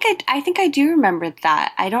 I think I do remember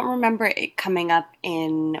that. I don't remember it coming up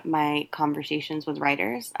in my conversations with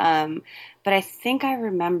writers, but I think I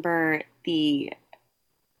remember the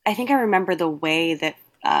way that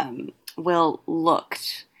Will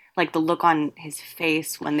looked, like the look on his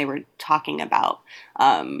face when they were talking about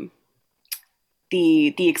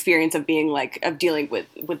the experience of being of dealing with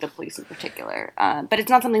the police in particular. But it's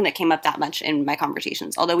not something that came up that much in my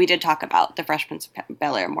conversations, although we did talk about the Fresh Prince of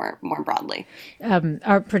Bel-Air more broadly.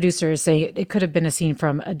 Our producer is saying it could have been a scene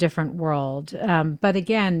from a different world. But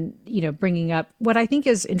again, bringing up what I think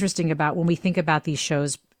is interesting about when we think about these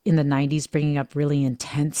shows in the 90s, bringing up really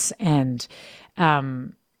intense and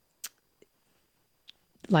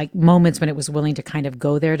like moments when it was willing to kind of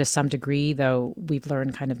go there to some degree, though we've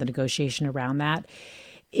learned kind of the negotiation around that,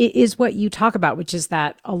 is what you talk about, which is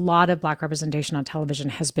that a lot of Black representation on television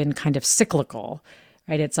has been kind of cyclical,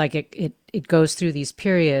 right? It's like it goes through these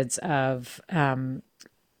periods of having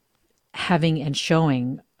and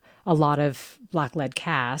showing a lot of Black-led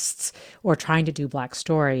casts or trying to do Black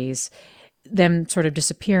stories, them sort of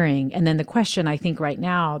disappearing. And then the question I think right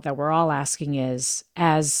now that we're all asking is,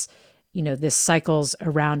 as this cycles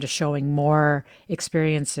around to showing more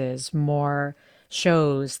experiences, more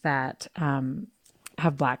shows that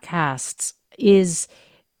have Black casts, is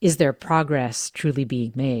there progress truly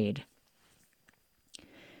being made?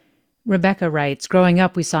 Rebecca writes, growing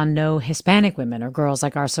up, we saw no Hispanic women or girls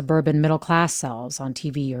like our suburban middle-class selves on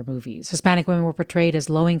TV or movies. Hispanic women were portrayed as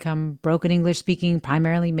low-income, broken English-speaking,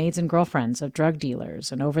 primarily maids and girlfriends of drug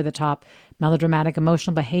dealers, and over-the-top, melodramatic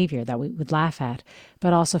emotional behavior that we would laugh at,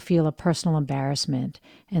 but also feel a personal embarrassment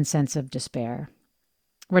and sense of despair.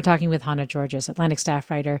 We're talking with Hannah Giorgis, Atlantic staff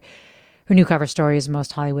writer. Her new cover story is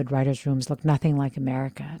Most Hollywood Writers' Rooms Look Nothing Like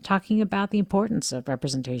America, talking about the importance of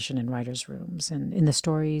representation in writers' rooms and in the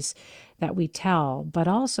stories that we tell, but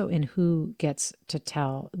also in who gets to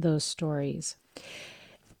tell those stories.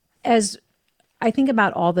 As I think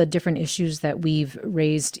about all the different issues that we've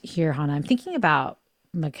raised here, Hannah, I'm thinking about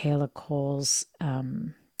Michaela Coel's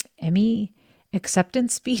Emmy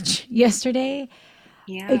acceptance speech yesterday.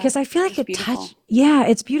 Yeah, because I feel like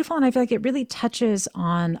it's beautiful. And I feel like it really touches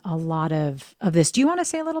on a lot of this. Do you want to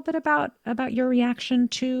say a little bit about your reaction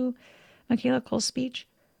to Michaela Coel's speech?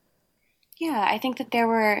 Yeah, I think that there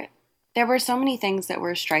were so many things that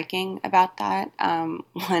were striking about that.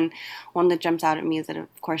 One that jumps out at me is that,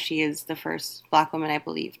 of course, she is the first Black woman, I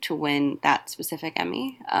believe, to win that specific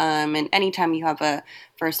Emmy. And anytime you have a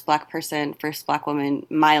first Black person, first Black woman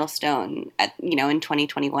milestone in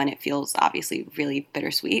 2021, it feels obviously really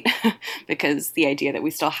bittersweet because the idea that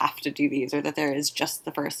we still have to do these or that there is just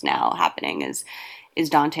the first now happening is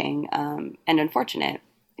daunting and unfortunate.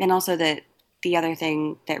 And also that the other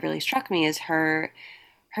thing that really struck me is her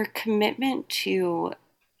commitment to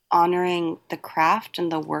honoring the craft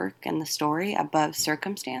and the work and the story above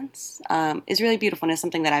circumstance is really beautiful and is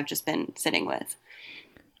something that I've just been sitting with.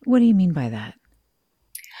 What do you mean by that?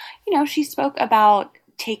 She spoke about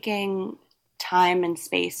taking time and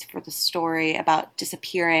space for the story, about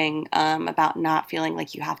disappearing, about not feeling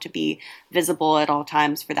like you have to be visible at all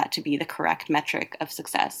times for that to be the correct metric of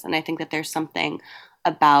success. And I think that there's something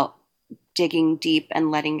about digging deep and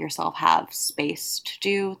letting yourself have space to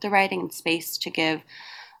do the writing and space to give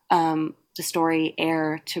the story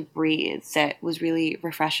air to breathe that was really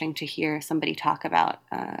refreshing to hear somebody talk about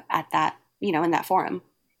at that, in that forum.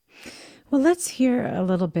 Well, let's hear a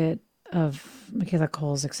little bit of Michaela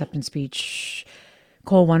Coel's acceptance speech.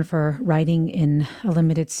 Coel won for writing in a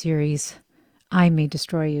limited series I May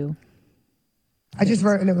Destroy You. I just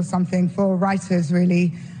wrote a little something for writers,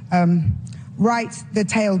 really. Write the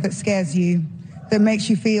tale that scares you, that makes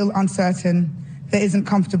you feel uncertain, that isn't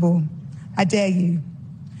comfortable. I dare you.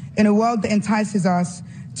 In a world that entices us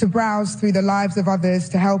to browse through the lives of others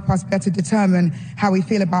to help us better determine how we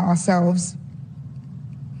feel about ourselves,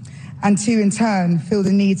 and to, in turn, feel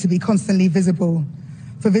the need to be constantly visible.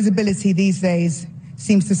 For visibility these days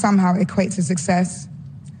seems to somehow equate to success.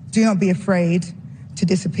 Do not be afraid to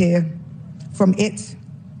disappear from it,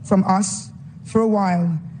 from us, for a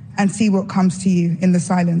while, and see what comes to you in the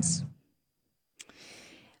silence.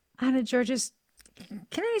 Hannah Giorgis,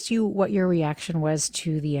 can I ask you what your reaction was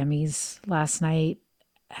to the Emmys last night?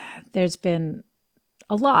 There's been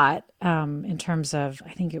a lot in terms of,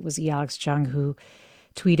 I think it was Alex Chung who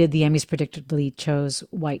tweeted the Emmys predictably chose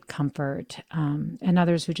white comfort, and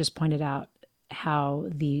others who just pointed out how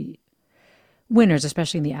the winners,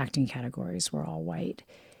 especially in the acting categories, were all white.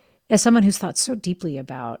 As someone who's thought so deeply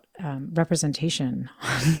about representation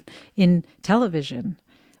in television,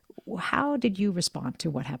 how did you respond to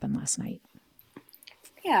what happened last night?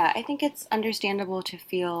 Yeah, I think it's understandable to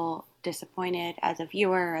feel disappointed as a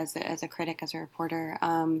viewer, as a critic, as a reporter,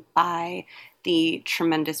 by the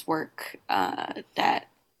tremendous work that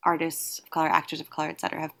artists of color, actors of color, et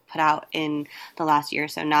cetera, have put out in the last year or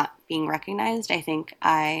so not being recognized. I think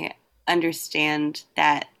I understand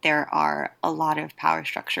that there are a lot of power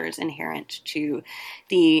structures inherent to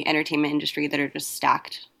the entertainment industry that are just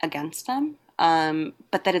stacked against them.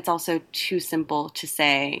 But that it's also too simple to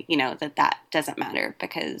say, that doesn't matter,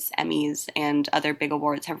 because Emmys and other big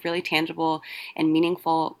awards have really tangible and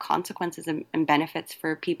meaningful consequences and benefits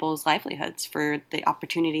for people's livelihoods, for the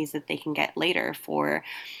opportunities that they can get later, for,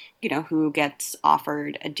 who gets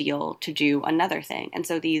offered a deal to do another thing. And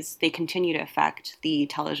so they continue to affect the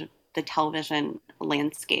television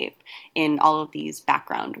landscape in all of these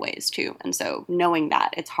background ways too. And so knowing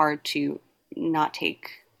that, it's hard to not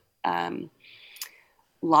take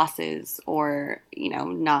losses or,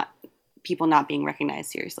 people not being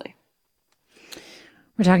recognized seriously.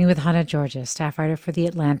 We're talking with Hannah Giorgis, staff writer for The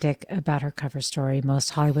Atlantic, about her cover story,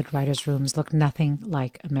 Most Hollywood Writers' Rooms Look Nothing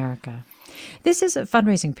Like America. This is a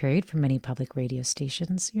fundraising period for many public radio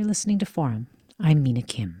stations. You're listening to Forum. I'm Mina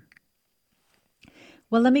Kim.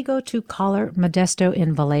 Well, let me go to caller Modesto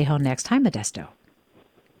in Vallejo next. Hi, Modesto.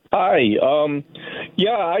 Hi.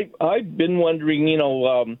 I've been wondering,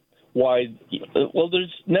 why. Well,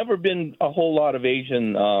 there's never been a whole lot of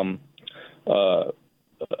Asian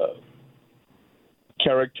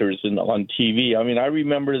characters on TV. I mean, I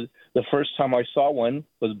remember the first time I saw one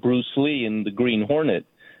was Bruce Lee in The Green Hornet,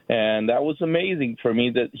 and that was amazing for me.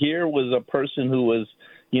 That here was a person who was,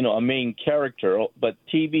 a main character, but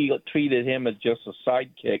TV treated him as just a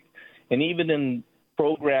sidekick. And even in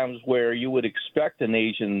programs where you would expect an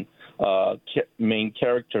Asian main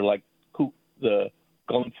character, like the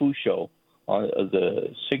Kung Fu show on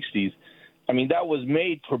the 60s, I mean, that was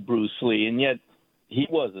made for Bruce Lee, and yet he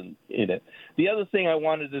wasn't in it. The other thing I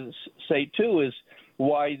wanted to say, too, is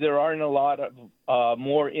why there aren't a lot of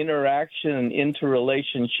more interaction and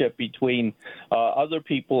interrelationship between other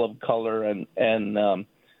people of color and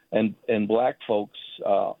black folks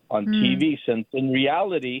on TV, since in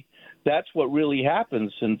reality, that's what really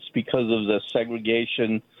happens, since because of the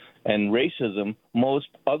segregation and racism, most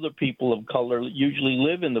other people of color usually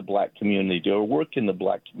live in the black community or work in the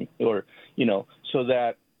black community, or, so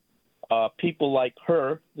that people like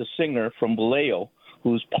her, the singer from Vallejo,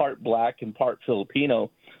 who's part black and part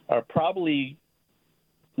Filipino, there's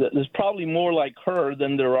probably more like her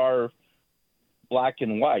than there are black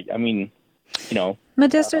and white. I mean,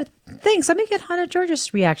 Modesto, thanks. Let me get Hannah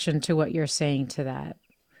Giorgis' reaction to what you're saying to that.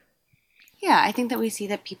 Yeah, I think that we see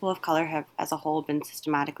that people of color have, as a whole, been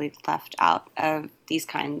systematically left out of these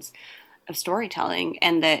kinds of storytelling,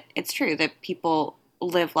 and that it's true that people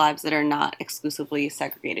live lives that are not exclusively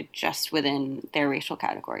segregated just within their racial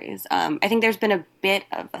categories. I think there's been a bit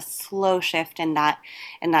of a slow shift in that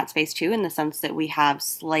space too, in the sense that we have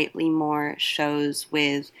slightly more shows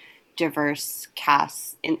with diverse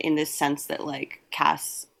casts, in this sense that, like,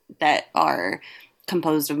 casts that are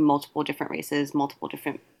composed of multiple different races, multiple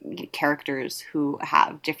different characters who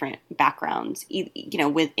have different backgrounds,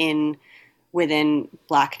 within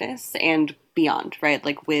blackness and beyond, right?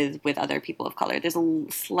 Like with other people of color, there's a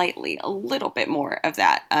little bit more of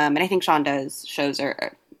that. And I think Shonda's shows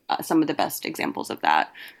are some of the best examples of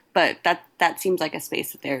that. But that seems like a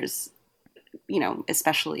space that there's,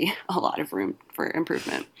 especially a lot of room for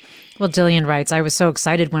improvement. Well, Jillian writes, I was so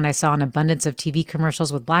excited when I saw an abundance of TV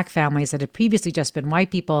commercials with black families that had previously just been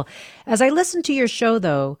white people. As I listened to your show,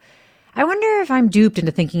 though, I wonder if I'm duped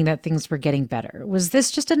into thinking that things were getting better. Was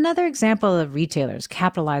this just another example of retailers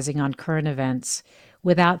capitalizing on current events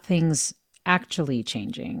without things actually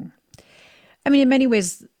changing? I mean, in many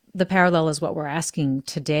ways, the parallel is what we're asking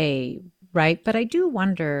today, right? But I do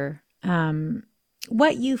wonder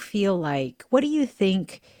what you feel like. What do you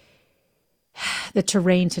think the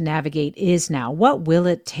terrain to navigate is now? What will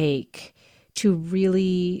it take to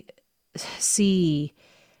really see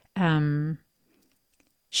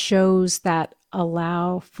shows that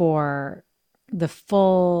allow for the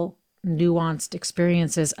full nuanced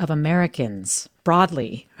experiences of Americans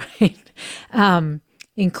broadly, right?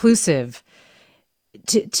 Inclusive,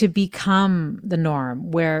 to become the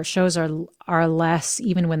norm, where shows are less,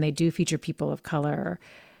 even when they do feature people of color,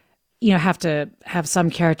 have to have some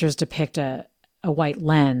characters depict a white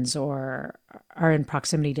lens or are in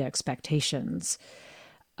proximity to expectations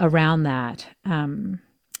around that.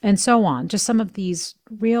 And so on. Just some of these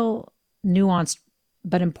real nuanced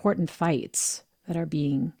but important fights that are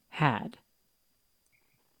being had.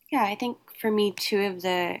 Yeah, I think for me,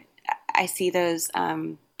 I see those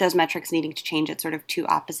metrics needing to change at sort of two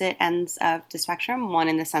opposite ends of the spectrum. One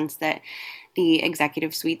in the sense that the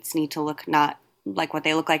executive suites need to look not like what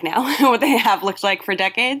they look like now, what they have looked like for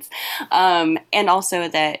decades. And also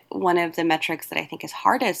that one of the metrics that I think is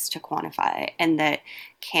hardest to quantify and that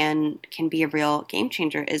can be a real game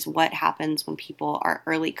changer is what happens when people are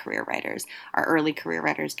early career writers. Are early career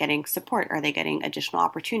writers getting support? Are they getting additional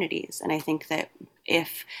opportunities? And I think that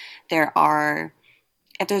if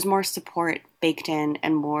there's more support baked in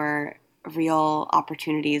and more real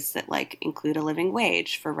opportunities that include a living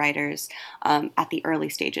wage for writers at the early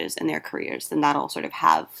stages in their careers, then that'll sort of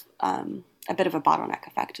have a bit of a bottleneck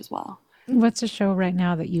effect as well. What's a show right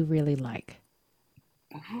now that you really like?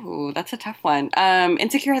 Ooh, that's a tough one.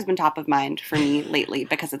 Insecure has been top of mind for me lately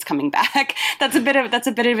because it's coming back. That's a bit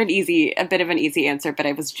of an easy answer, but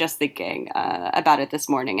I was just thinking about it this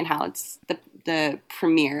morning and how it's the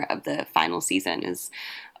premiere of the final season is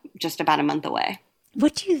just about a month away.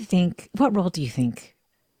 What role do you think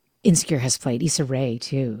Insecure has played? Issa Rae,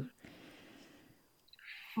 too.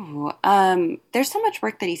 Ooh, there's so much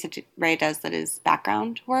work that Issa Rae does that is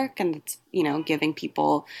background work, and it's, giving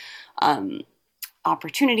people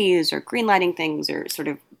opportunities or greenlighting things or sort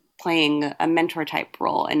of playing a mentor type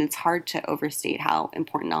role. And it's hard to overstate how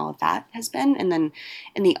important all of that has been. And then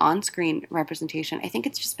in the on-screen representation, I think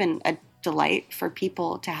it's just been a delight for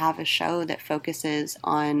people to have a show that focuses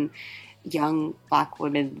on young Black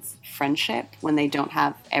women's friendship when they don't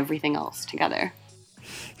have everything else together.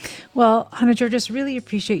 Well, Hannah Giorgis, really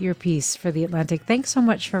appreciate your piece for The Atlantic. Thanks so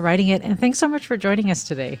much for writing it, and thanks so much for joining us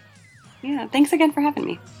today. Yeah, thanks again for having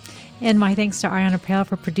me. And my thanks to Ariana Prale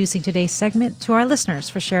for producing today's segment, to our listeners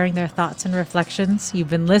for sharing their thoughts and reflections. You've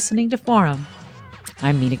been listening to Forum.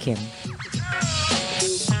 I'm Mina Kim.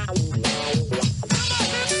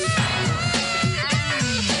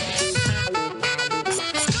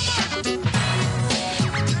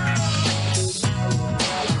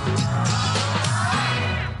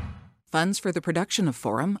 Funds for the production of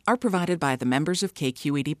Forum are provided by the members of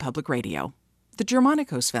KQED Public Radio, the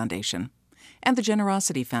Germanicos Foundation, and the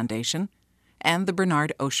Generosity Foundation, and the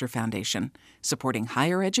Bernard Osher Foundation, supporting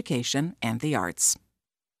higher education and the arts.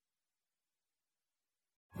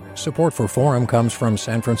 Support for Forum comes from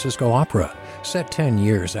San Francisco Opera. Set 10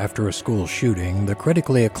 years after a school shooting, the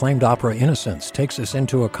critically acclaimed opera Innocence takes us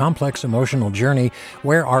into a complex emotional journey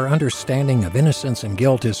where our understanding of innocence and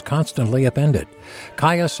guilt is constantly upended.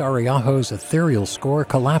 Kaya Sariaho's ethereal score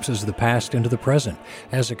collapses the past into the present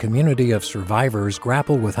as a community of survivors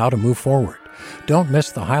grapple with how to move forward. Don't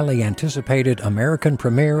miss the highly anticipated American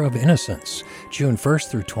premiere of Innocence, June 1st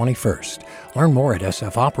through 21st. Learn more at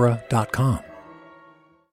sfopera.com.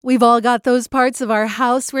 We've all got those parts of our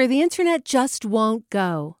house where the internet just won't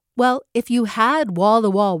go. Well, if you had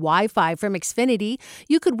wall-to-wall Wi-Fi from Xfinity,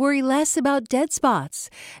 you could worry less about dead spots.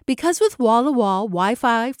 Because with wall-to-wall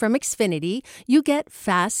Wi-Fi from Xfinity, you get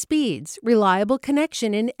fast speeds, reliable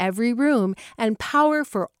connection in every room, and power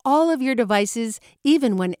for all of your devices,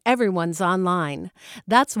 even when everyone's online.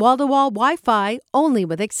 That's wall-to-wall Wi-Fi only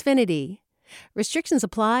with Xfinity. Restrictions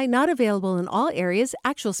apply, not available in all areas.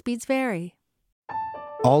 Actual speeds vary.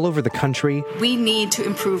 All over the country, we need to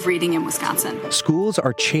improve reading in Wisconsin. Schools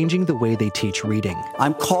are changing the way they teach reading.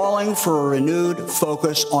 I'm calling for a renewed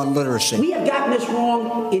focus on literacy. We have gotten this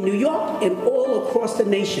wrong in New York and all across the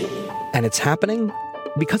nation. And it's happening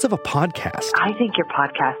because of a podcast. I think your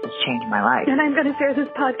podcast has changed my life. And I'm going to share this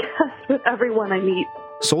podcast with everyone I meet.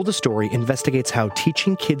 Sold a Story investigates how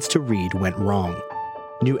teaching kids to read went wrong.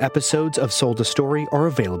 New episodes of Sold a Story are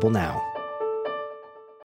available now.